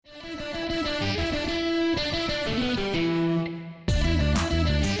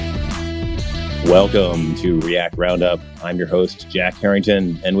Welcome to React Roundup. I'm your host, Jack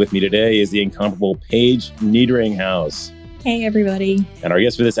Harrington, and with me today is the incomparable Paige Niederinghaus. Hey, everybody. And our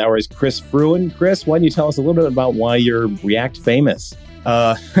guest for this hour is Chris Frewin. Chris, why don't you tell us a little bit about why you're React famous?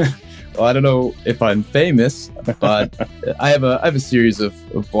 Well, I don't know if I'm famous, but I have a series of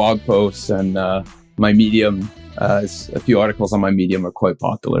blog posts, and my Medium, a few articles on my Medium are quite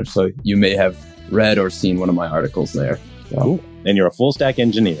popular. So you may have read or seen one of my articles there. So. Cool. And you're a full stack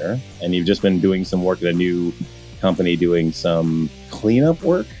engineer, and you've just been doing some work at a new company doing some cleanup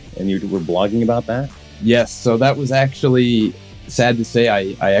work, and you were blogging about that? Yes. So that was actually, sad to say,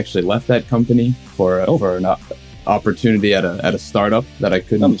 I actually left that company for an opportunity at a startup that I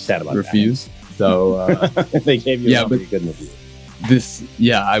couldn't refuse. That. So they gave you but you couldn't refuse.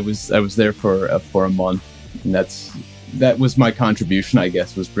 I was there for a month, and that was my contribution, I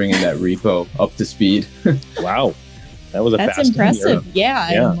guess, was bringing that repo up to speed. Wow. That's impressive.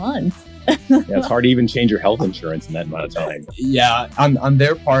 Yeah, in a month. It's hard to even change your health insurance in that amount of time. Yeah, on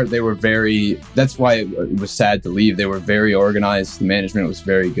their part, they were that's why it was sad to leave. They were very organized. The management was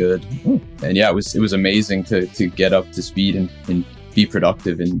very good. And yeah, it was amazing to get up to speed and be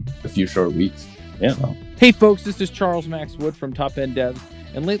productive in a few short weeks. Yeah. So. Hey folks, this is Charles Max Wood from Top End Devs.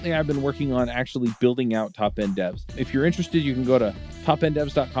 And lately I've been working on actually building out Top End Devs. If you're interested, you can go to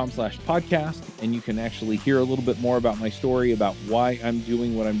topenddevs.com/podcast, and you can actually hear a little bit more about my story, about why I'm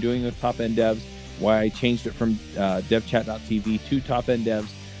doing what I'm doing with Top End Devs, why I changed it from devchat.tv to Top End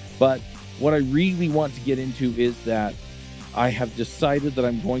Devs. But what I really want to get into is that I have decided that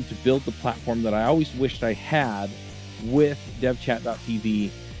I'm going to build the platform that I always wished I had with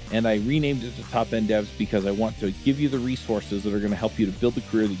devchat.tv. And I renamed it to Top End Devs because I want to give you the resources that are going to help you to build the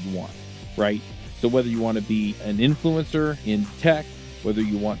career that you want, right? So whether you want to be an influencer in tech, whether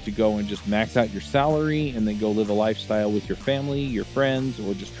you want to go and just max out your salary and then go live a lifestyle with your family, your friends,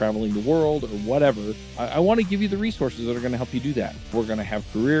 or just traveling the world or whatever, I want to give you the resources that are going to help you do that. We're going to have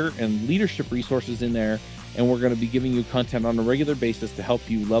career and leadership resources in there, and we're going to be giving you content on a regular basis to help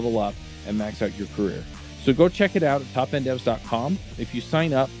you level up and max out your career. So go check it out at topenddevs.com. If you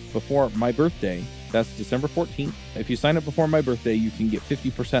sign up before my birthday, that's December 14th. If you sign up before my birthday, you can get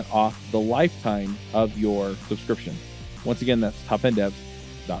 50% off the lifetime of your subscription. Once again, that's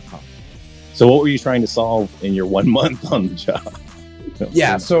topenddevs.com. So what were you trying to solve in your 1 month on the job?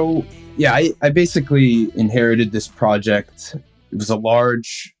 I basically inherited this project. It was a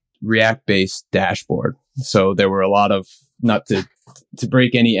large React-based dashboard. So there were a lot of, not to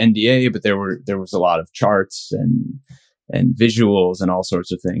break any NDA, but there was a lot of charts and visuals and all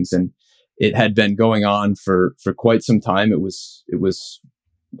sorts of things. And it had been going on for quite some time. It was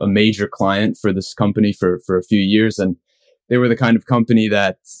a major client for this company for a few years. And they were the kind of company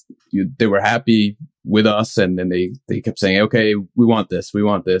that they were happy with us. And then they kept saying, okay, we want this.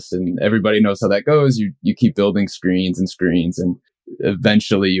 And everybody knows how that goes. You keep building screens. And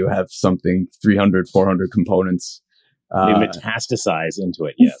eventually you have something 300, 400 components. They metastasize into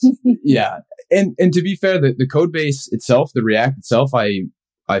it, yes. Yeah. And to be fair, the code base itself, the React itself, I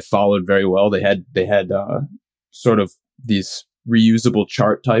followed very well. They had sort of these reusable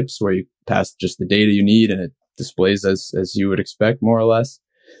chart types where you pass just the data you need and it displays as you would expect, more or less.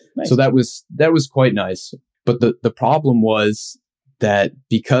 Nice. So that was quite nice. But the problem was that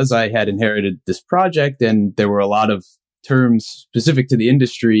because I had inherited this project and there were a lot of terms specific to the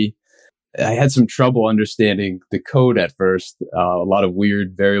industry, I had some trouble understanding the code at first, a lot of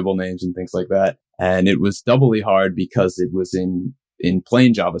weird variable names and things like that. And it was doubly hard because it was in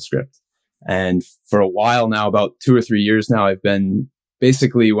plain JavaScript. And for a while now, about 2 or 3 years now, I've been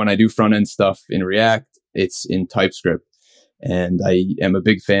basically, when I do front end stuff in React, it's in TypeScript. And I am a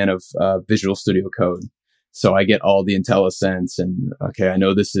big fan of Visual Studio Code. So I get all the IntelliSense and, okay, I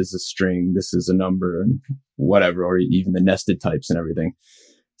know this is a string, this is a number and whatever, or even the nested types and everything.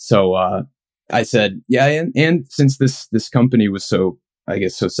 So I said, yeah, and since this company was so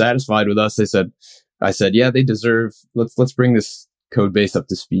satisfied with us, I said, yeah, they deserve. Let's bring this code base up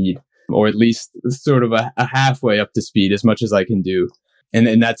to speed, or at least sort of a halfway up to speed, as much as I can do.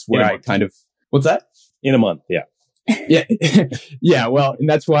 And that's where I kind of, what's that? In a month, yeah, yeah, yeah. Well, and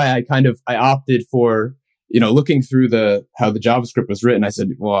that's why I opted for looking through how the JavaScript was written. I said,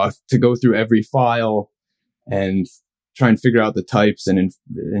 well, to go through every file and try and figure out the types and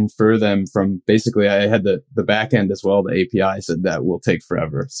infer them from, basically I had the back end as well, the API. I said that will take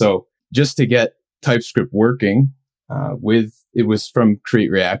forever. So just to get TypeScript working it was from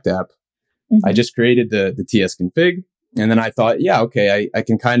Create React App. Mm-hmm. I just created the TS config, and then I thought, yeah, okay, I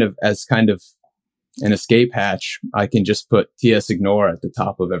can kind of an escape hatch, I can just put TS ignore at the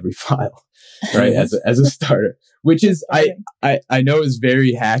top of every file, right? as a starter, which is, I know is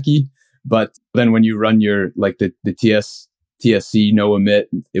very hacky, But then when you run your, like the TSC no emit,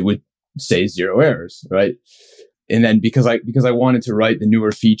 it would say 0 errors, right? And then because I wanted to write the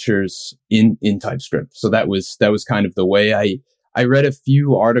newer features in TypeScript. So that was kind of the way. I read a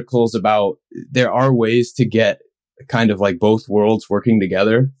few articles about there are ways to get kind of like both worlds working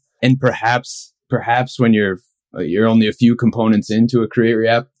together. And perhaps when you're only a few components into a Create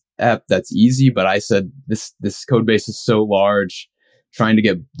React app, that's easy. But I said this code base is so large, trying to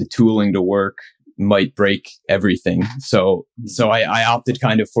get the tooling to work might break everything. So I opted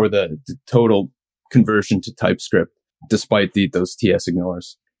kind of for the total conversion to TypeScript, despite those TS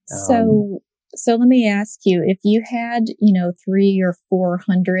ignores. So let me ask you, if you had, 300 or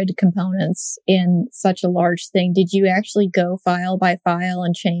 400 components in such a large thing, did you actually go file by file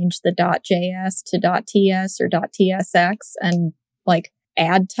and change the .js to .ts or .tsx and like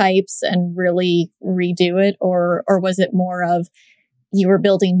add types and really redo it? Or was it more of you were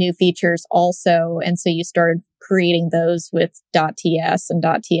building new features also, and so you started creating those with .ts and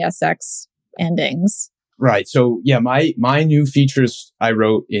 .tsx endings? Right. So yeah, my new features I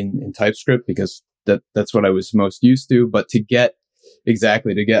wrote in TypeScript because that's what I was most used to. But I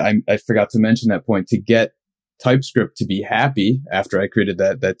forgot to mention that point, to get TypeScript to be happy after I created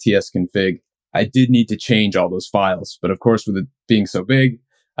that TS config, I did need to change all those files. But of course, with it being so big,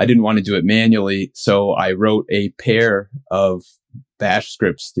 I didn't want to do it manually. So I wrote a pair of bash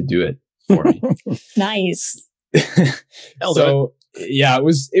scripts to do it for me. Nice. So yeah, it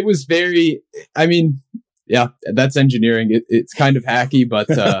was very, I mean, yeah, that's engineering. It's kind of hacky, but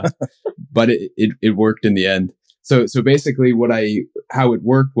it worked in the end. So basically how it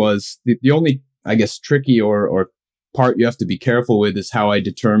worked was the only, I guess, tricky or part you have to be careful with is how I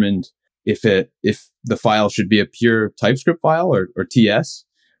determined if the file should be a pure TypeScript file or TS,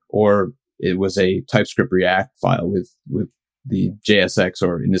 or it was a TypeScript React file with the JSX,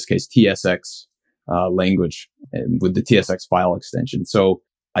 or in this case, TSX language, and with the TSX file extension. So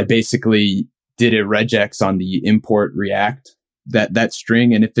I basically did a regex on the import React, that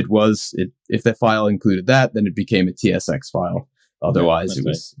string. And if the file included that, then it became a TSX file. Otherwise,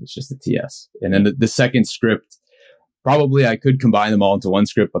 it's just a TS. And then the second script, probably I could combine them all into one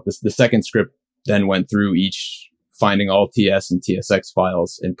script, but the second script then went through each, finding all TS and TSX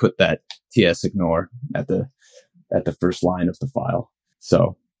files and put that TS ignore at the first line of the file.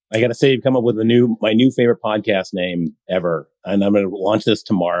 So I got to say, you've come up with my new favorite podcast name ever, and I'm going to launch this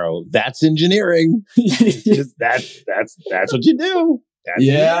tomorrow. That's engineering. That's what you do. That's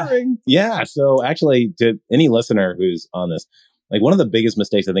engineering. Yeah. So actually, to any listener who's on this, like one of the biggest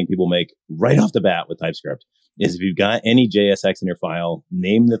mistakes I think people make right off the bat with TypeScript is if you've got any JSX in your file,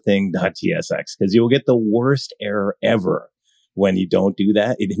 name the thing .tsx, because you'll get the worst error ever when you don't do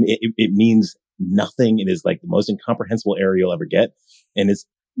that. It means nothing. It is like the most incomprehensible error you'll ever get, and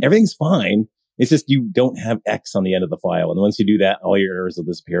everything's fine. It's just you don't have X on the end of the file. And once you do that, all your errors will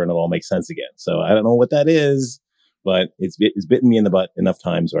disappear and it'll all make sense again. So I don't know what that is, but it's bitten me in the butt enough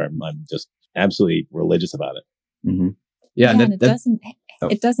times where I'm just absolutely religious about it. Mm-hmm. Yeah. And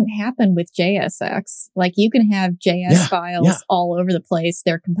it doesn't happen with JSX. Like you can have JS files all over the place.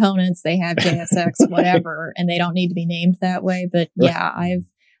 They're components. They have JSX, whatever, and they don't need to be named that way. But yeah,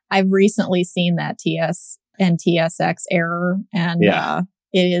 I've recently seen that TS and TSX error, and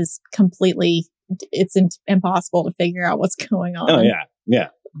it is completely, it's impossible to figure out what's going on. Oh, yeah. Yeah.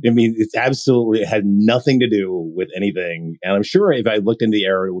 I mean, it had nothing to do with anything. And I'm sure if I looked into the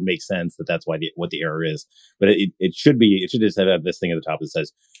error, it would make sense that's what the error is. But it should just have this thing at the top that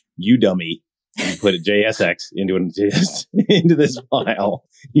says, you dummy, you put a JSX into this file.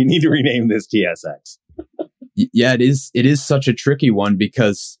 You need to rename this TSX. Yeah, it is such a tricky one,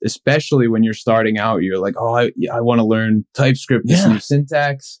 because especially when you're starting out, you're like, oh, I want to learn TypeScript, this new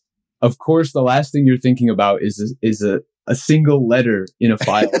syntax. Of course, the last thing you're thinking about is a single letter in a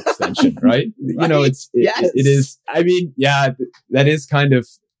file extension, right? Right? It is. I mean, yeah, that is kind of,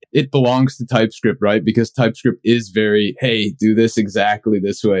 it belongs to TypeScript, right? Because TypeScript is very, hey, do this exactly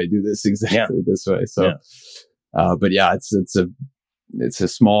this way, do this exactly this way. So, but yeah, it's a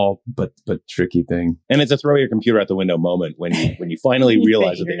small but tricky thing, and it's a throw your computer out the window moment when you finally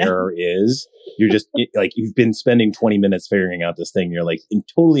realize what the error is. You're just like, you've been spending 20 minutes figuring out this thing. You're like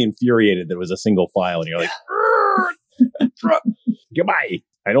totally infuriated that it was a single file, and you're like, goodbye.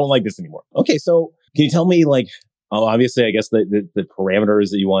 I don't like this anymore. Okay, so can you tell me, like, obviously, I guess the parameters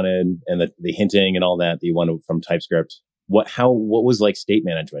that you wanted and the hinting and all that you wanted from TypeScript. What was like state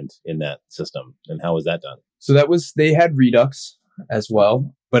management in that system, and how was that done? So they had Redux as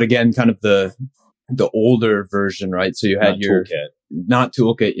well, but again, kind of the older version, right? So you had toolkit. Not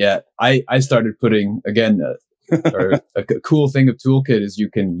toolkit yet. I started putting, again, or a cool thing of Toolkit is you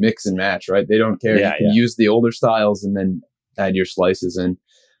can mix and match, right? They don't care. You can use the older styles and then add your slices in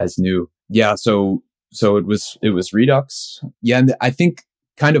as new. Yeah. So it was Redux. Yeah. And I think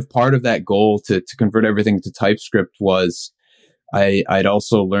kind of part of that goal to convert everything to TypeScript was I'd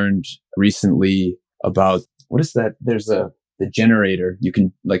also learned recently about, what is that? There's the generator. You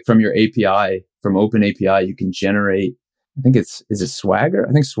can, like, from your API, from Open API, you can generate, I think is it Swagger?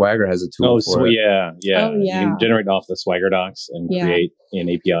 I think Swagger has a tool for it. Yeah. Oh, yeah. You can generate off the Swagger docs and create an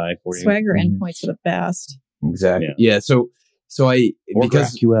API for you. Swagger endpoints are the best. Exactly. Yeah. So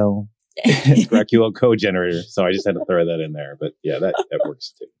because GraphQL. GraphQL code generator. So I just had to throw that in there. But yeah, that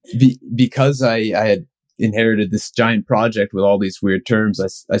works too. Because I had inherited this giant project with all these weird terms,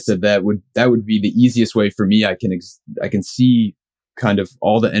 I said that would be the easiest way for me. I can see kind of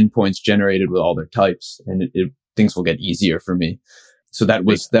all the endpoints generated with all their types, and things will get easier for me. So that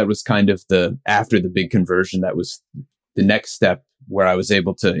was kind of after the big conversion, that was the next step where I was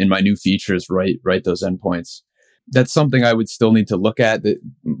able to, in my new features, write those endpoints. That's something I would still need to look at.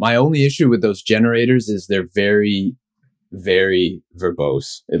 My only issue with those generators is they're very, very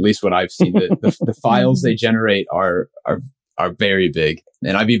verbose. At least what I've seen, the files they generate are very big.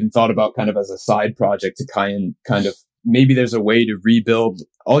 And I've even thought about, kind of as a side project, to kind of maybe there's a way to rebuild.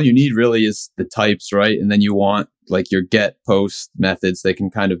 All you need really is the types, right? And then you want, like, your get post methods. They can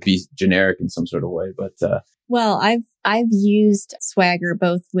kind of be generic in some sort of way. But well, I've used Swagger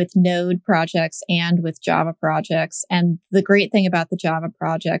both with Node projects and with Java projects. And the great thing about the Java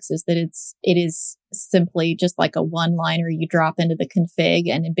projects is that it is simply just like a one-liner you drop into the config.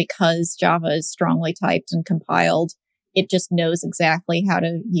 And because Java is strongly typed and compiled, it just knows exactly how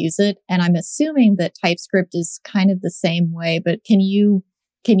to use it. And I'm assuming that TypeScript is kind of the same way. But can you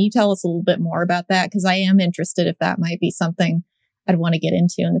tell us a little bit more about that? Because I am interested if that might be something I'd want to get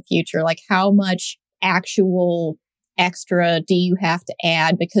into in the future. Like, how much actual extra do you have to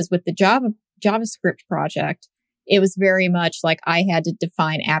add? Because with the JavaScript project, it was very much like I had to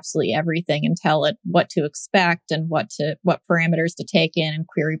define absolutely everything and tell it what to expect and what parameters to take in and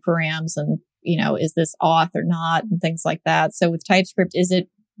query params and, is this auth or not and things like that. So with TypeScript, is it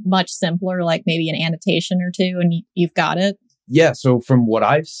much simpler, like maybe an annotation or two and you've got it? Yeah. So from what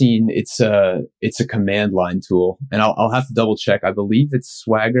I've seen, it's a command line tool, and I'll have to double check. I believe it's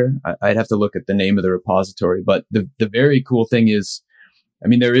Swagger. I'd have to look at the name of the repository, but the very cool thing is, I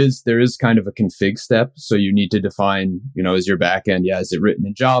mean, there is kind of a config step. So you need to define, is your backend, is it written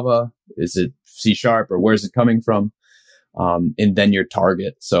in Java? Is it C# or where's it coming from? And then your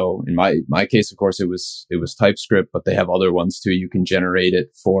target. So in my case, of course, it was TypeScript, but they have other ones too. You can generate it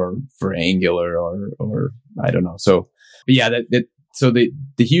for Angular or I don't know. So, but yeah, so the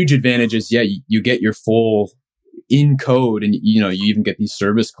huge advantage is, you get your full in code, and you even get these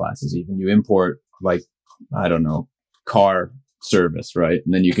service classes. Even you import, like, I don't know, car service, right?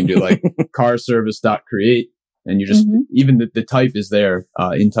 And then you can do like car service.create, and you just even the type is there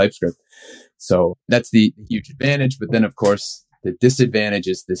in TypeScript. So that's the huge advantage. But then, of course, the disadvantage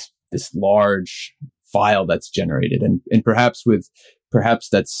is this large file that's generated, and perhaps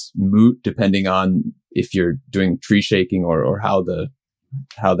that's moot depending on if you're doing tree shaking or how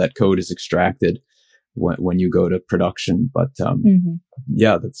that code is extracted when you go to production. But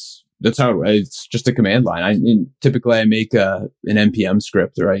yeah, that's how it's just a command line. Typically I make an NPM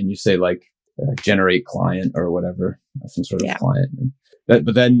script, right? And you say like generate client or whatever, some sort of client.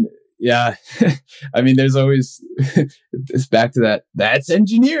 But then, yeah, I mean, there's always it's back to that's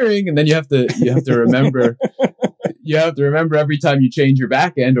engineering, and then you have to remember every time you change your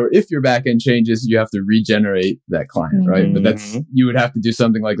backend, or if your backend changes, you have to regenerate that client, right? But you would have to do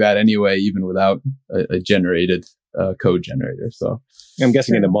something like that anyway, even without a generated code generator. So I'm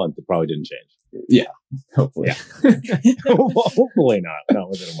guessing in a month it probably didn't change. Yeah, hopefully. Yeah. Hopefully not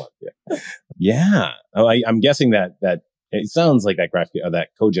within a month. Yeah. Oh, I'm guessing that it sounds like that that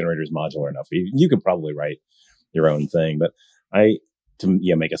code generator is modular enough. You could probably write your own thing, but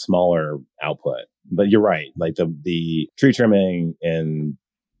make a smaller output. But you're right, like the tree trimming, and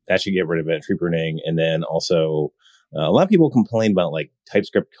that should get rid of it. Tree pruning, and then also a lot of people complain about like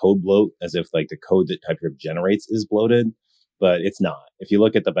TypeScript code bloat, as if like the code that TypeScript generates is bloated, but it's not. If you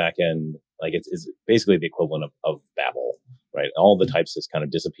look at the back end, like it's basically the equivalent of Babel, right? All the types just kind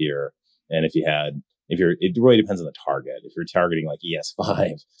of disappear, and it really depends on the target. If you're targeting like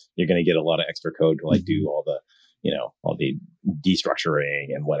ES5, you're going to get a lot of extra code to like do all the destructuring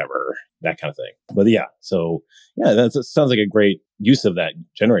and whatever, that kind of thing. But yeah, so yeah, that sounds like a great use of that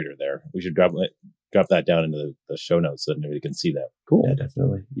generator there. We should drop that down into the show notes so that everybody can see that. Cool. Yeah,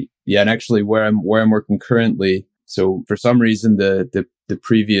 definitely. Yeah, and actually where I'm working currently, so for some reason the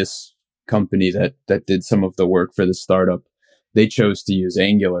previous company that did some of the work for the startup, they chose to use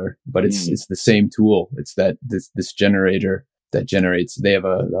Angular, but it's the same tool. It's that this generator that generates. They have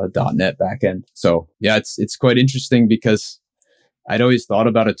a .NET backend. So yeah, it's quite interesting because I'd always thought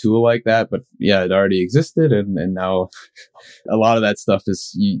about a tool like that, but yeah, it already existed, and now a lot of that stuff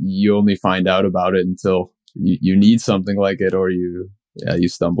is you only find out about it until you need something like it, or you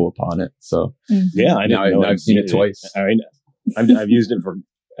stumble upon it. So yeah, I've seen it twice. I mean, I've used it for,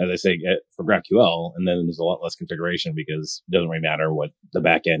 as I say, for GraphQL, and then there's a lot less configuration because it doesn't really matter what the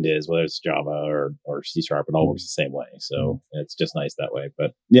back end is, whether it's Java or C#, it all works the same way. So it's just nice that way.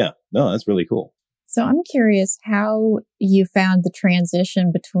 But yeah, no, that's really cool. So I'm curious how you found the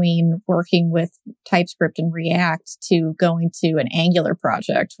transition between working with TypeScript and React to going to an Angular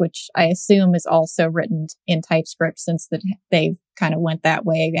project, which I assume is also written in TypeScript since they've kind of went that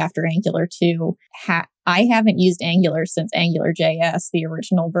way after Angular 2. I haven't used Angular since AngularJS, the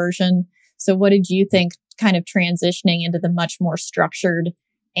original version. So what did you think kind of transitioning into the much more structured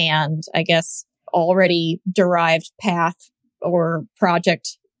and I guess already derived path or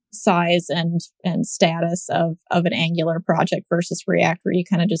project size and status of an Angular project versus React, where you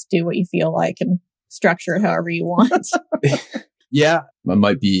kind of just do what you feel like and structure it however you want? Yeah, I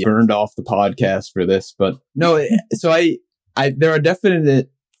might be burned off the podcast for this, but no. So I there are definite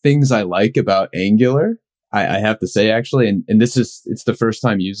things I like about Angular. I have to say, actually, and it's the first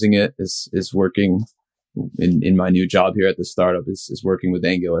time using it is working in my new job here at the startup is working with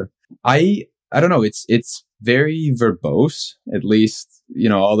Angular. I don't know. It's very verbose, at least,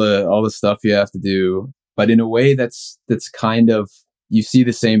 all the stuff you have to do, but in a way that's kind of, you see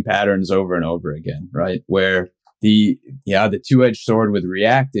the same patterns over and over again, right? Where the two-edged sword with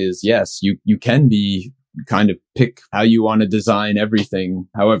React is, yes, you can be kind of pick how you want to design everything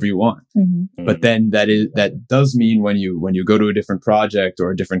however you want. Mm-hmm. But then that does mean when you go to a different project or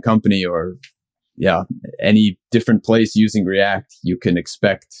a different company or any different place using React, you can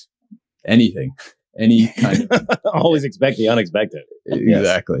expect anything. Any kind of always expect the unexpected.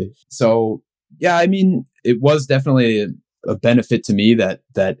 Exactly. Yes. So yeah, I mean, it was definitely a benefit to me that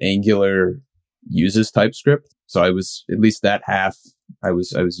Angular uses TypeScript. So I was, at least that half I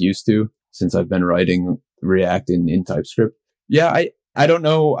was used to, since I've been writing React in TypeScript. Yeah, I don't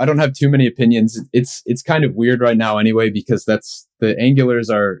know. I don't have too many opinions. It's kind of weird right now anyway, because that's the Angular is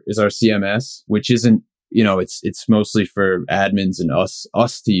our CMS, which isn't, it's mostly for admins and us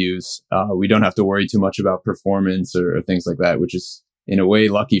to use. We don't have to worry too much about performance or things like that, which is in a way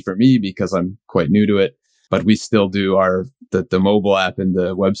lucky for me because I'm quite new to it. But we still do the mobile app and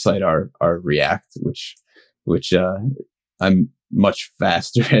the website are React, which I'm much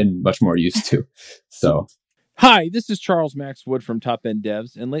faster and much more used to. So, hi, this is Charles Max Wood from Top End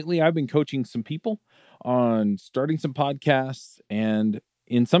Devs, and lately I've been coaching some people on starting some podcasts and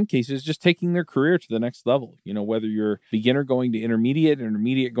in some cases, just taking their career to the next level. Whether you're beginner going to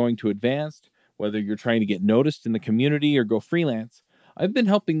intermediate going to advanced, whether you're trying to get noticed in the community or go freelance, I've been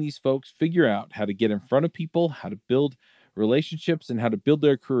helping these folks figure out how to get in front of people, how to build relationships, and how to build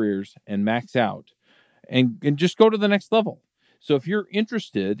their careers and max out and just go to the next level. So if you're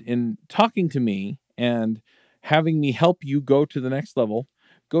interested in talking to me and having me help you go to the next level,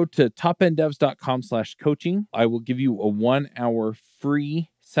 go to topenddevs.com/coaching. I will give you a 1-hour free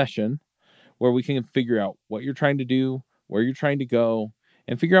session where we can figure out what you're trying to do, where you're trying to go,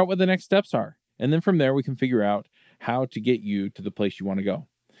 and figure out what the next steps are. And then from there, we can figure out how to get you to the place you want to go.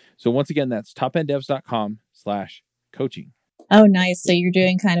 So once again, that's topenddevs.com/coaching. Oh, nice. So you're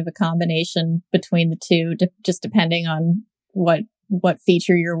doing kind of a combination between the two, just depending on what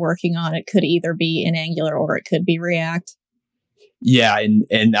feature you're working on. It could either be in Angular or it could be React. Yeah,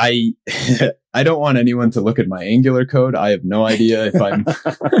 and I I don't want anyone to look at my Angular code. I have no idea if I'm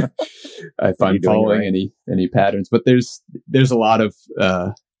following any patterns, but there's a lot of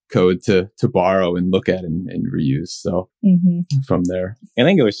code to borrow and look at and reuse. So from there, and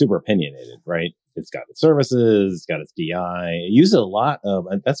Angular is super opinionated, right? It's got its services, it's got its DI. It uses a lot of.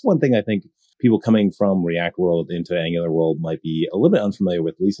 That's one thing I think people coming from React world into Angular world might be a little bit unfamiliar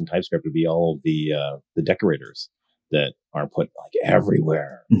with. At least in TypeScript, would be all of the decorators that are put like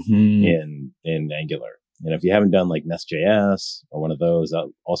everywhere in Angular. And if you haven't done like Nest.js or one of those,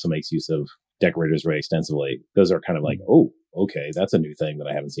 that also makes use of decorators very extensively. Those are kind of like, oh, okay, that's a new thing that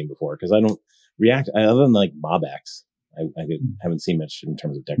I haven't seen before. Because I don't React, other than like MobX, I haven't seen much in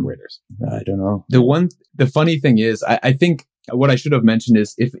terms of decorators. I don't know. The funny thing is, I think what I should have mentioned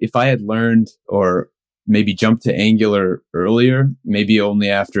is if I had learned or maybe jumped to Angular earlier, maybe only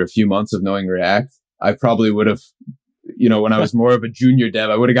after a few months of knowing React, I probably would have, when I was more of a junior dev,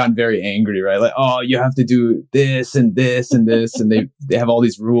 I would have gotten very angry, right? Like, oh, you have to do this and this and this, and they have all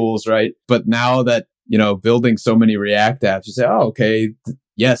these rules, right? But now that, building so many React apps, you say, oh, okay,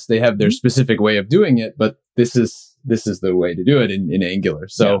 yes, they have their specific way of doing it, but this is the way to do it in Angular.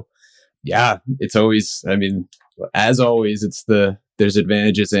 So yeah, it's always, as always, there's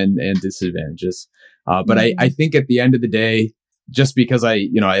advantages and disadvantages. But I think at the end of the day, just because I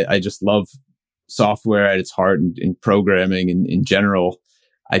just love software at its heart and programming in general,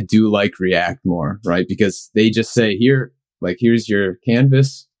 I do like React more, right? Because they just say, here's your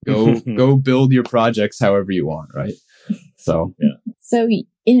canvas, go build your projects however you want, right? So, yeah. So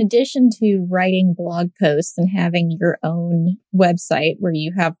in addition to writing blog posts and having your own website where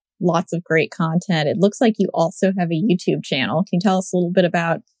you have lots of great content, it looks like you also have a YouTube channel. Can you tell us a little bit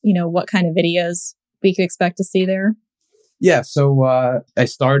about, what kind of videos we could expect to see there? Yeah. So, I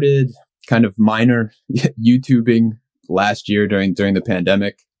started kind of minor YouTubing last year during the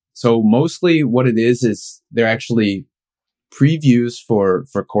pandemic. So mostly what it is they're actually previews for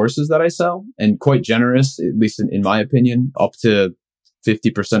courses that I sell, and quite generous, at least in my opinion, up to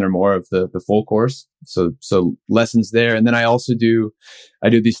 50% or more of the full course. So lessons there. And then I also do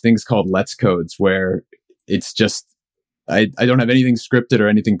these things called Let's Codes, where it's just, I don't have anything scripted or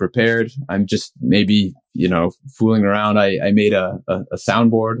anything prepared. I'm just maybe, fooling around. I made a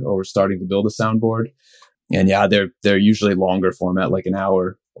soundboard, or we're starting to build a soundboard. And yeah, they're usually longer format, like an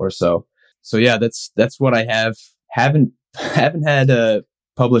hour or so. So yeah, that's what I have. Haven't had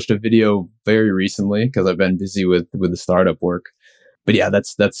published a video very recently because I've been busy with the startup work. But yeah,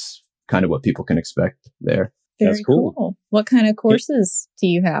 that's kind of what people can expect there. Very That's cool. What kind of courses do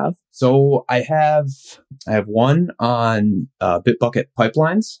you have? So I have one on Bitbucket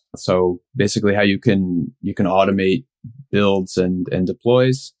pipelines. So basically how you can automate builds and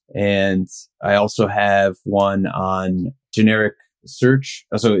deploys. And I also have one on generic search.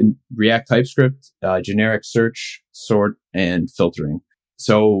 So in React TypeScript, generic search, sort, and filtering.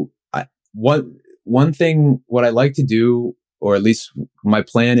 So one thing, what I like to do, or at least my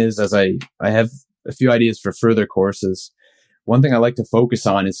plan is, as I have a few ideas for further courses, one thing I like to focus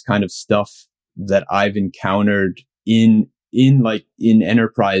on is kind of stuff that I've encountered in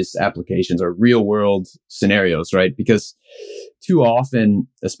enterprise applications or real world scenarios, right? Because too often,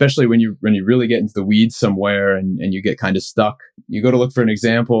 especially when you really get into the weeds somewhere and you get kind of stuck, you go to look for an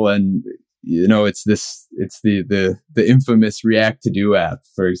example and it's the infamous React to do app,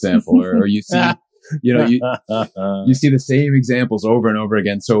 for example, or you see you see the same examples over and over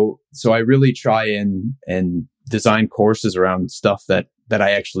again. So I really try and design courses around stuff that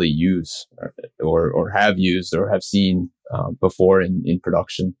I actually use or have used or have seen before in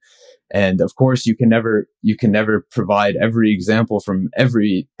production. And of course, you can never provide every example from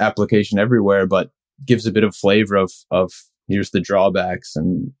every application everywhere, but gives a bit of flavor of here's the drawbacks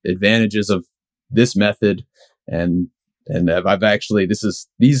and advantages of this method. And I've actually,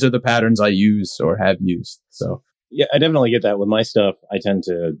 these are the patterns I use or have used. So yeah, I definitely get that with my stuff. I tend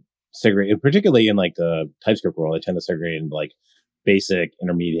to segregate, and particularly in like the TypeScript world, I tend to segregate into like basic,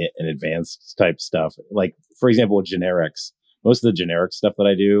 intermediate, and advanced type stuff. Like, for example, with generics, most of the generic stuff that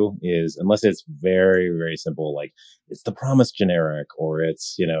I do is, unless it's very, very simple, like it's the promise generic or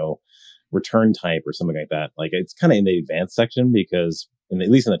it's, return type or something like that. Like it's kind of in the advanced section because at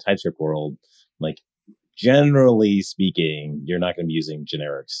least in the TypeScript world, like generally speaking, you're not going to be using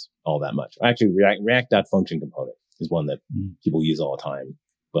generics all that much. Actually, React.function component is one that people use all the time,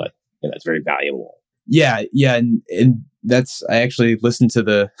 but it's very valuable. Yeah. And that's, I actually listened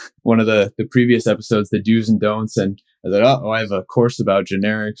to one of the previous episodes, the do's and don'ts, and I thought, I have a course about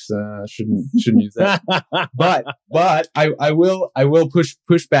generics. Shouldn't use that. but I will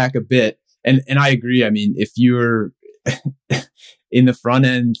push back a bit. And I agree. I mean, if you're in the front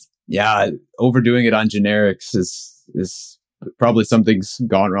end, overdoing it on generics is probably something's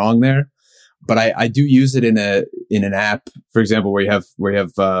gone wrong there. But I do use it in an app, for example, where you have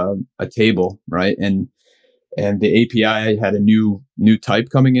a table, right? And the API had a new type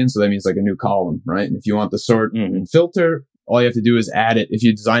coming in, so that means like a new column, right? And if you want the sort and filter, all you have to do is add it. If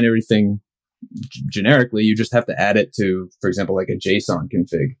you design everything generically, you just have to add it to, for example, like a JSON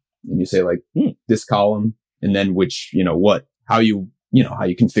config, and you say like this column, and then how you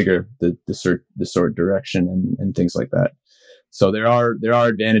configure the sort direction and things like that. So there are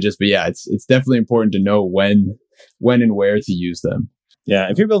advantages, but yeah, it's definitely important to know when and where to use them. Yeah,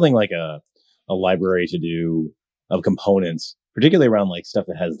 if you're building like a library of components, particularly around like stuff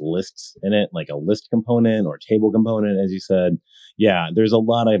that has lists in it, like a list component or table component, as you said, yeah, there's a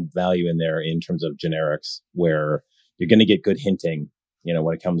lot of value in there in terms of generics where you're going to get good hinting,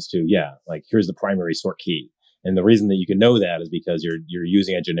 when it comes to, like here's the primary sort key. And the reason that you can know that is because you're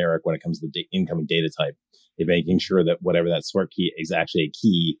using a generic when it comes to the incoming data type. You're making sure that whatever that sort key is actually a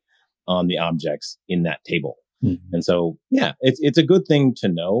key on the objects in that table. Mm-hmm. And so, yeah, it's a good thing to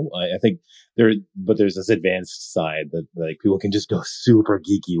know. I think there's this advanced side that like people can just go super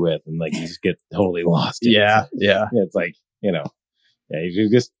geeky with and like you just get totally lost. Yeah. It's like, you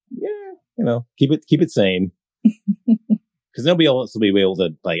just, keep it sane. Because nobody else will be able to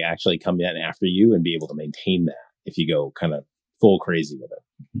like actually come in after you and be able to maintain that if you go kind of full crazy with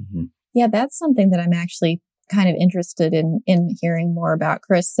it. Mm-hmm. Yeah, that's something that I'm actually kind of interested in hearing more about,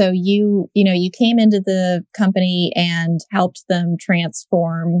 Chris. So you came into the company and helped them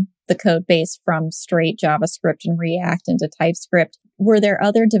transform the code base from straight JavaScript and React into TypeScript. Were there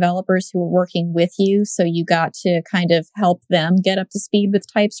other developers who were working with you, so you got to kind of help them get up to speed with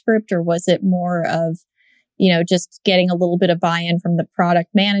TypeScript, or was it more of just getting a little bit of buy-in from the product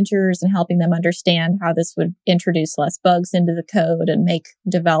managers and helping them understand how this would introduce less bugs into the code and make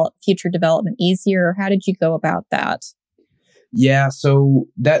future development easier? How did you go about that? Yeah, so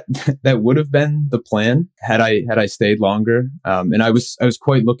that would have been the plan had I stayed longer. And I was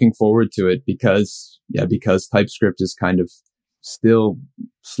quite looking forward to it because TypeScript is kind of still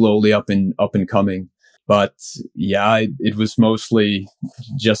slowly up and coming. But yeah, it was mostly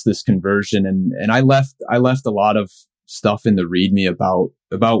just this conversion, and I left a lot of stuff in the README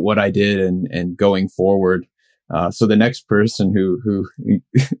about what I did and going forward. So the next person who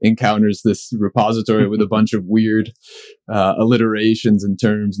encounters this repository with a bunch of weird alliterations and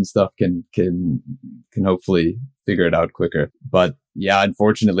terms and stuff can hopefully figure it out quicker. But yeah,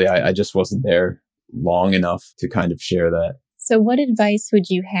 unfortunately, I just wasn't there long enough to kind of share that. So what advice would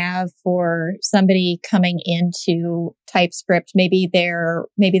you have for somebody coming into TypeScript? Maybe they're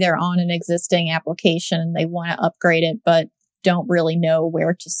on an existing application and they want to upgrade it, but don't really know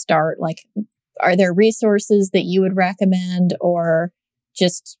where to start. Like, are there resources that you would recommend, or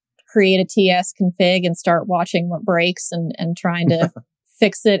just create a TS config and start watching what breaks and trying to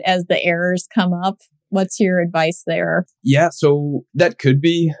fix it as the errors come up? What's your advice there? Yeah, so that could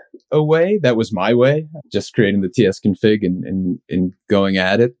be a way. That was my way, just creating the TS config and going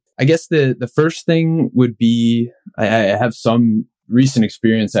at it. I guess the first thing would be, I have some recent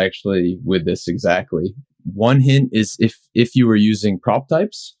experience actually with this exactly. One hint is if you were using prop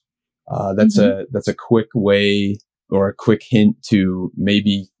types, that's a quick way or a quick hint to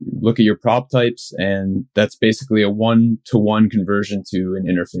maybe look at your prop types, and that's basically a 1-to-1 conversion to an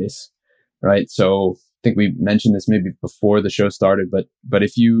interface. Right. So I think we mentioned this maybe before the show started, but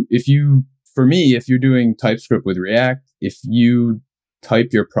if you're doing TypeScript with React, if you type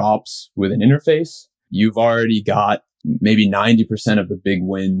your props with an interface, you've already got maybe 90% of the big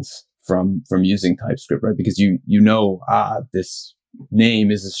wins from using TypeScript, right? Because this name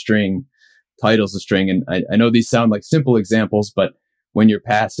is a string, title's a string. And I know these sound like simple examples, but when you're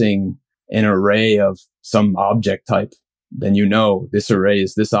passing an array of some object type, then this array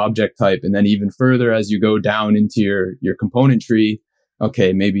is this object type. And then even further, as you go down into your component tree,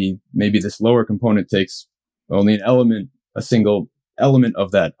 okay, maybe this lower component takes only a single element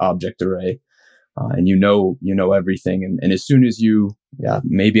of that object array. And you know everything. And as soon as you,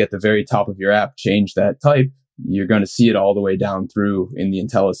 maybe at the very top of your app, change that type, you're going to see it all the way down through in the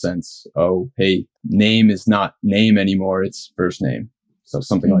IntelliSense. Oh, hey, name is not name anymore. It's first name. So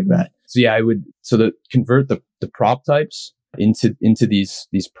something like that. So yeah, to convert the prop types into these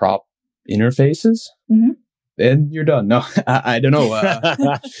prop interfaces, then you're done. No, I don't know.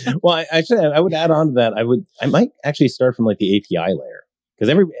 Well, I would add on to that. I might actually start from like the API layer,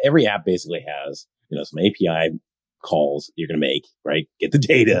 because every app basically has, some API calls you're going to make, right? Get the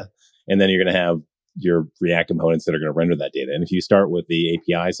data, and then you're going to have your React components that are going to render that data. And if you start with the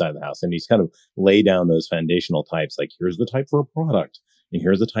API side of the house and you just kind of lay down those foundational types, like here's the type for a product, and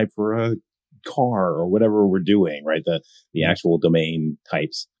here's the type for a car or whatever we're doing, right? The actual domain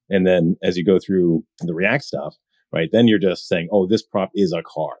types. And then as you go through the React stuff, right, then you're just saying, oh, this prop is a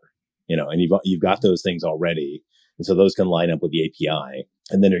car, and you've got those things already. And so those can line up with the API.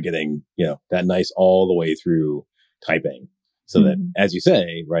 And then you're getting, that nice all the way through typing. So that, as you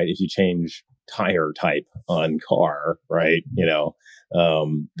say, right, if you change tire type on car, right,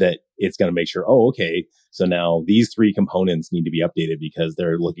 that it's going to make sure, oh, okay, so now these three components need to be updated because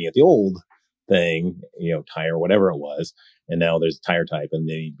they're looking at the old thing, tire, whatever it was. And now there's a tire type and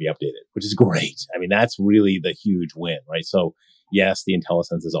they need to be updated, which is great. I mean, that's really the huge win, right? So yes, the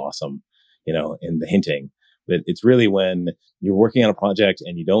IntelliSense is awesome, and the hinting, but it's really when you're working on a project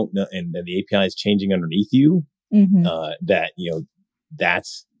and you don't know, and the API is changing underneath you, that,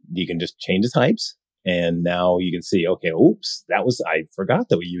 you can just change the types And now you can see, okay, oops, I forgot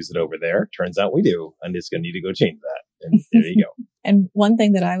that we use it over there. Turns out we do. I'm just going to need to go change that. And there you go. And one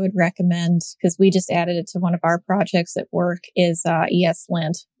thing that I would recommend, because we just added it to one of our projects at work, is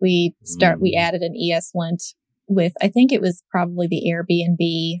ESLint. We added an ESLint with, I think it was probably the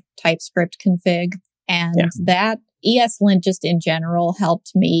Airbnb TypeScript config. And that ESLint just in general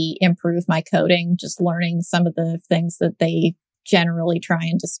helped me improve my coding, just learning some of the things that they generally try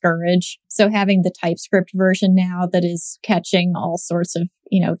and discourage. So having the TypeScript version now that is catching all sorts of,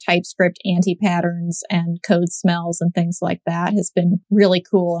 TypeScript anti-patterns and code smells and things like that has been really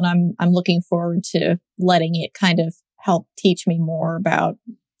cool. And I'm looking forward to letting it kind of help teach me more about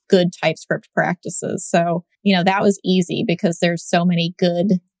good TypeScript practices. So, that was easy because there's so many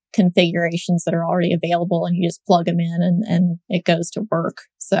good configurations that are already available and you just plug them in and it goes to work.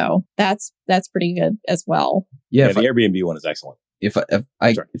 So that's pretty good as well. Yeah, the Airbnb one is excellent. If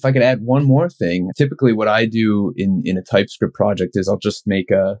I could add one more thing, typically what I do in a TypeScript project is I'll just make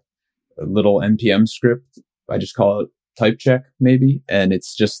a little NPM script. I just call it type check maybe. And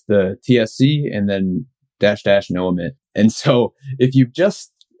it's just the TSC and then -- no omit. And so if you've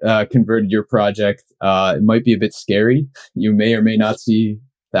just converted your project, it might be a bit scary. You may or may not see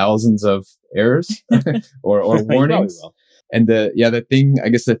thousands of errors or warnings. And the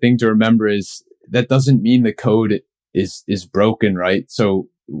thing to remember is that doesn't mean the code is broken, right? So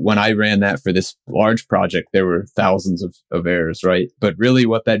when I ran that for this large project, there were thousands of errors, right? But really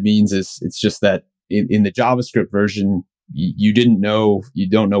what that means is it's just that in the JavaScript version, you don't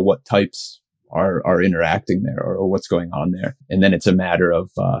know what types are interacting there or what's going on there. And then it's a matter of,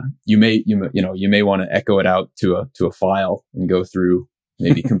 you may want to echo it out to a file and go through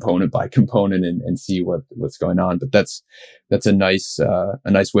maybe component by component and see what's going on. But that's a nice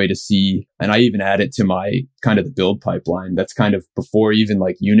way to see. And I even add it to my kind of the build pipeline. That's kind of before even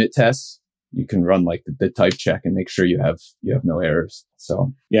like unit tests, you can run like the type check and make sure you have no errors.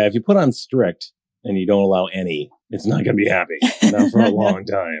 So yeah, if you put on strict and you don't allow any, it's not going to be happy. Not for a long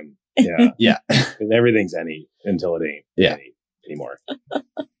time. Yeah. Yeah. Because everything's any until it ain't any anymore.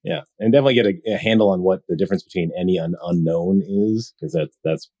 Yeah. And definitely get a handle on what the difference between any and unknown is, because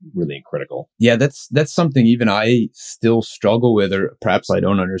that's really critical. Yeah, that's something even I still struggle with, or perhaps I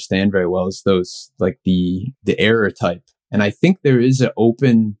don't understand very well, is those like the error type. And I think there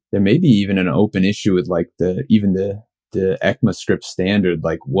may be even an open issue with like the ECMAScript standard,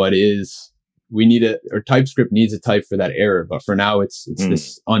 like TypeScript needs a type for that error, but for now it's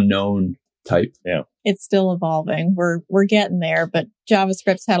this unknown type. Yeah. It's still evolving. We're getting there, but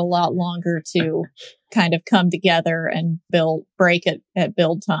JavaScript's had a lot longer to kind of come together and break it at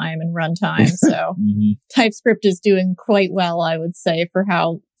build time and run time. So TypeScript is doing quite well, I would say, for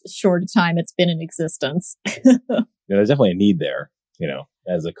how short a time it's been in existence. There's definitely a need there,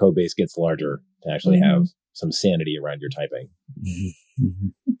 as the code base gets larger, to actually have some sanity around your typing.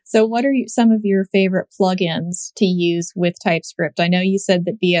 So what are some of your favorite plugins to use with TypeScript? I know you said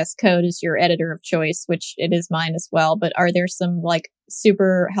that VS Code is your editor of choice, which it is mine as well, but are there some like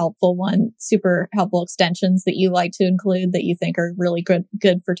super helpful extensions that you like to include that you think are really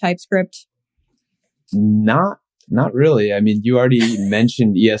good for TypeScript? Not really. I mean, you already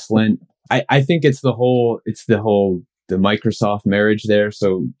mentioned ESLint. I think it's the Microsoft marriage there.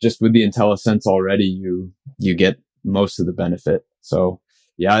 So just with the IntelliSense already, you get most of the benefit. So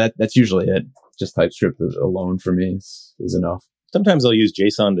yeah, that's usually it. Just TypeScript alone for me is enough. Sometimes I'll use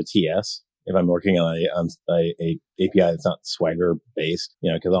JSON to TS if I'm working on a API that's not Swagger based,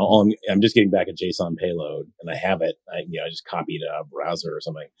 because I'm just getting back a JSON payload and I have it. I just copy it out of a browser or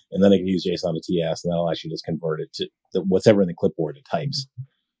something, and then I can use JSON to TS, and that'll actually just convert it to whatever in the clipboard it types.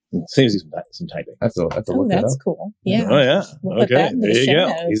 It saves you some typing. I have to look that that's up. Cool. Yeah. Oh yeah. We'll okay. There you go.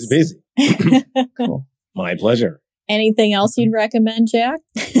 Notes. He's busy. Cool. My pleasure. Anything else you'd recommend, Jack?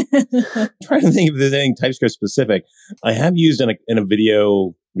 I'm trying to think if there's anything TypeScript specific. I have used in a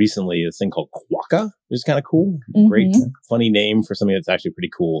video recently this thing called Quokka, which is kind of cool. Great, funny name for something that's actually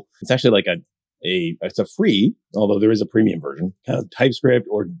pretty cool. It's actually like it's a free, although there is a premium version, kind of TypeScript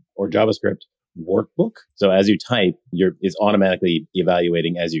or JavaScript workbook. So as you type, it's automatically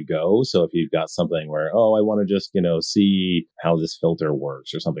evaluating as you go. So if you've got something where, I want to just, see how this filter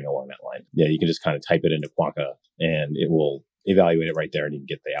works or something along that line. Yeah, you can just kind of type it into Quokka and it will evaluate it right there, and you can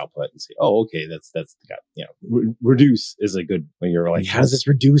get the output and say, okay, that's reduce is a good, when you're like, how does this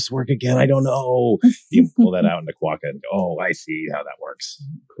reduce work again? I don't know. You can pull that out into Quokka and go, I see how that works.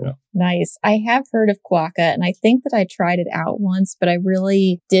 Cool. Nice. I have heard of Quokka, and I think that I tried it out once, but I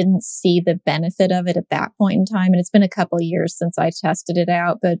really didn't see the benefit of it at that point in time. And it's been a couple of years since I tested it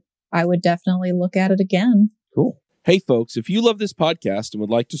out, but I would definitely look at it again. Cool. Hey folks, if you love this podcast and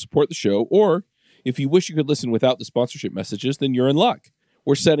would like to support the show, or If you wish you could listen without the sponsorship messages, then you're in luck.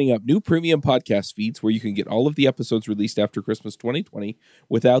 We're setting up new premium podcast feeds where you can get all of the episodes released after Christmas 2020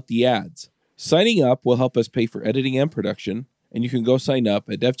 without the ads. Signing up will help us pay for editing and production, and you can go sign up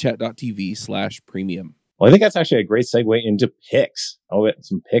at devchat.tv/premium. Well, I think that's actually a great segue into picks. I'll get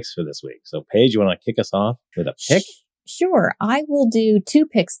some picks for this week. So, Paige, you want to kick us off with a pick? Sure. I will do 2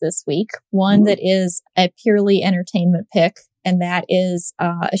 picks this week. One that is a purely entertainment pick, and that is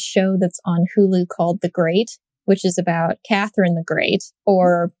a show that's on Hulu called The Great, which is about Catherine the Great,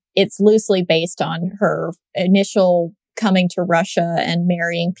 or it's loosely based on her initial coming to Russia and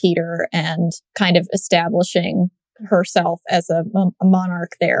marrying Peter and kind of establishing herself as a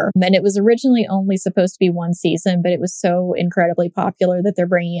monarch there. And it was originally only supposed to be 1 season, but it was so incredibly popular that they're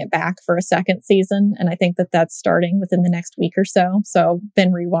bringing it back for a 2nd season. And I think that that's starting within the next week or so. So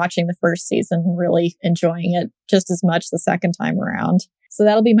been rewatching the 1st season and really enjoying it just as much the 2nd time around. So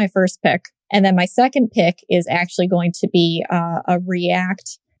that'll be my first pick. And then my second pick is actually going to be a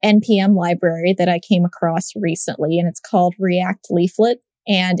React NPM library that I came across recently, and it's called React Leaflet.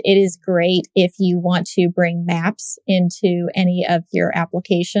 And it is great if you want to bring maps into any of your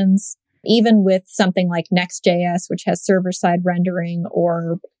applications, even with something like Next.js, which has server-side rendering,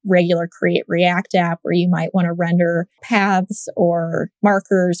 or regular Create React app, where you might want to render paths or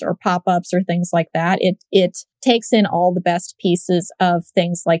markers or pop-ups or things like that. It takes in all the best pieces of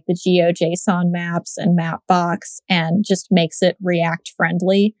things like the GeoJSON maps and Mapbox and just makes it React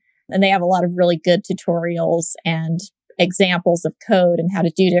friendly. And they have a lot of really good tutorials and examples of code and how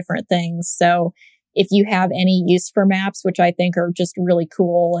to do different things. So if you have any use for maps, which I think are just really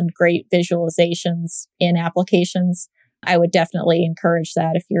cool and great visualizations in applications, I would definitely encourage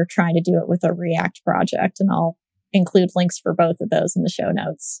that if you're trying to do it with a React project. And I'll include links for both of those in the show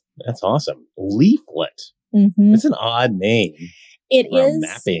notes. That's awesome. Leaflet. Mm-hmm. It's an odd name. It is.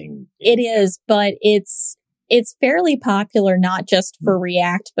 Mapping. It is, but it's fairly popular, not just for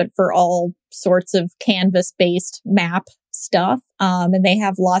React, but for all sorts of canvas-based map stuff. And they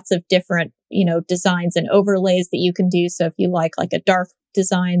have lots of different, designs and overlays that you can do. So if you like a dark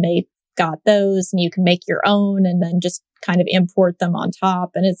design, they've got those, and you can make your own and then just kind of import them on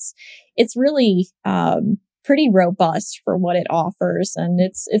top. And it's really, pretty robust for what it offers. And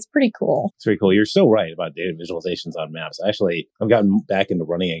it's pretty cool. It's pretty cool. You're so right about data visualizations on maps. Actually, I've gotten back into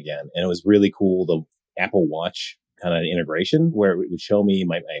running again, and it was really cool. The Apple Watch kind of integration where it would show me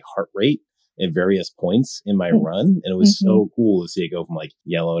my heart rate at various points in my run. And it was so cool to see it go from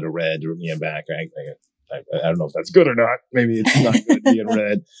yellow to red or back. I don't know if that's good or not. Maybe it's not good being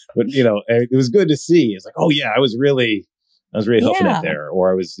red, but it was good to see. It's oh yeah, I was really huffing it there,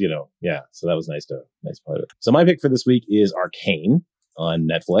 or I was, so that was nice part of it. So my pick for this week is Arcane on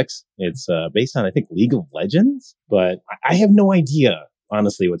Netflix. It's based on, I think, League of Legends, but I have no idea,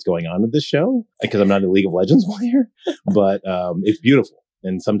 honestly, what's going on with this show because I'm not a League of Legends player, but it's beautiful.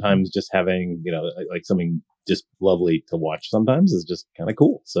 And sometimes just having, something just lovely to watch sometimes is just kind of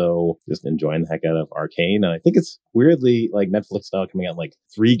cool. So just enjoying the heck out of Arcane. And I think it's weirdly Netflix style, coming out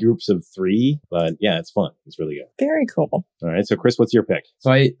 3 groups of 3. But yeah, it's fun. It's really good. Very cool. All right. So Chris, what's your pick?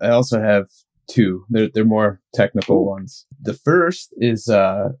 So I also have 2. They're more technical ones. The first is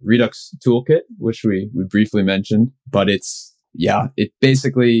Redux Toolkit, which we briefly mentioned. But it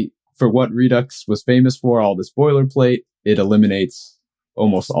basically, for what Redux was famous for, all this boilerplate, it eliminates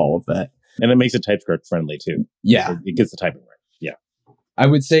almost all of that. And it makes it TypeScript friendly too. Yeah. It gets the typing right. Yeah. I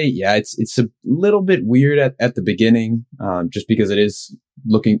would say, it's a little bit weird at the beginning, just because it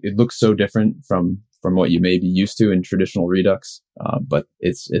looks so different from what you may be used to in traditional Redux. But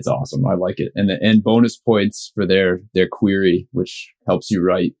it's awesome. I like it. And bonus points for their query, which helps you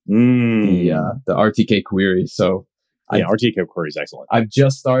write the RTK query. So RTK query is excellent. I've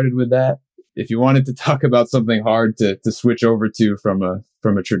just started with that. If you wanted to talk about something hard to switch over to from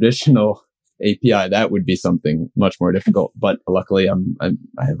a traditional API, that would be something much more difficult. But luckily, I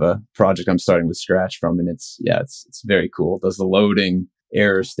have a project I'm starting with scratch from, and it's very cool. It does the loading,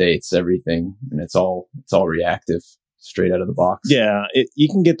 error states, everything, and it's all reactive straight out of the box. Yeah, you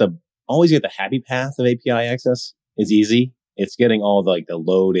can always get the happy path of API access. It's easy. It's getting all the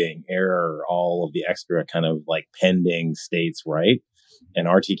loading, error, all of the extra kind of pending states right, and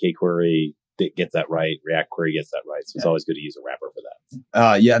RTK query gets that right. React query gets that right. So it's always good to use a wrapper for that.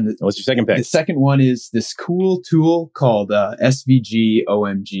 And what's your second pick? The second one is this cool tool called SVG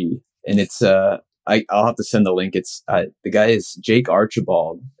OMG, and it's I'll have to send the link. It's the guy is Jake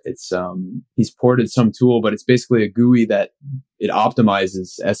Archibald. It's he's ported some tool, but it's basically a GUI that it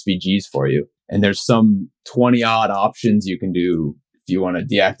optimizes SVGs for you. And there's some 20 odd options you can do. If you want to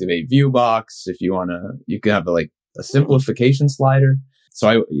deactivate ViewBox, you can have a simplification slider. So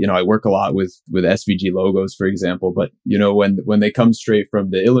I work a lot with SVG logos, for example, but when they come straight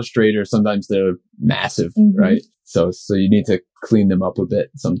from the Illustrator, sometimes they're massive, right? So you need to clean them up a bit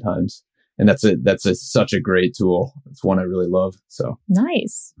sometimes. And that's such a great tool. It's one I really love. So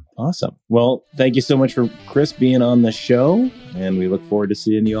nice. Awesome. Well, thank you so much for Chris being on the show, and we look forward to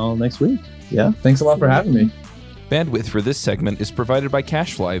seeing you all next week. Yeah. Thanks a lot for having me. Bandwidth for this segment is provided by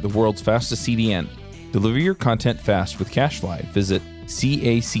CacheFly, the world's fastest CDN. Deliver your content fast with CacheFly. Visit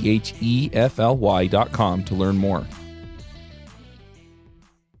CacheFly.com to learn more.